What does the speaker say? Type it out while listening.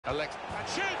Alex and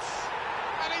shoots,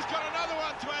 and he's got another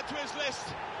one to add to his list.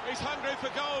 He's hungry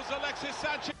for goals, Alexis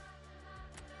Sanchez.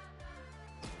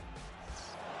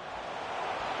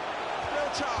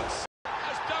 Real chance,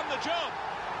 has done the job.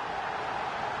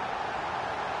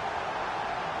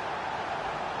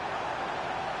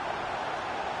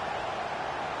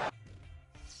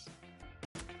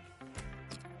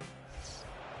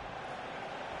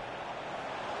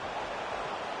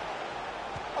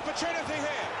 Opportunity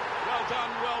here. Well done,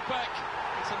 Welbeck.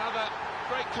 It's another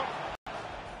great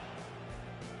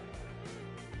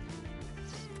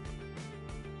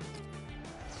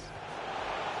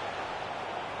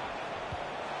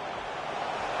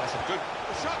That's a good...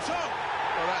 The shot's on!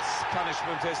 Well, that's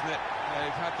punishment, isn't it?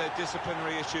 They've had their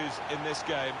disciplinary issues in this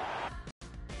game.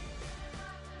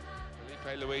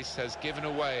 Felipe Luis has given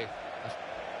away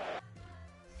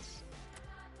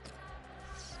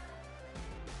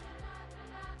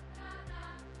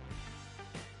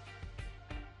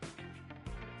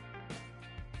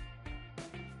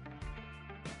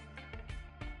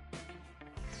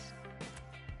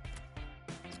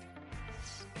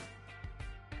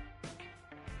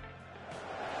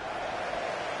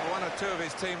one or two of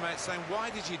his teammates saying, why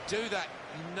did you do that?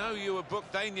 You know you were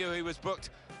booked. They knew he was booked.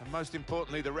 And most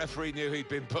importantly, the referee knew he'd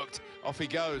been booked. Off he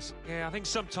goes. Yeah, I think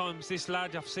sometimes this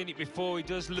lad, I've seen it before, he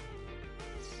does look...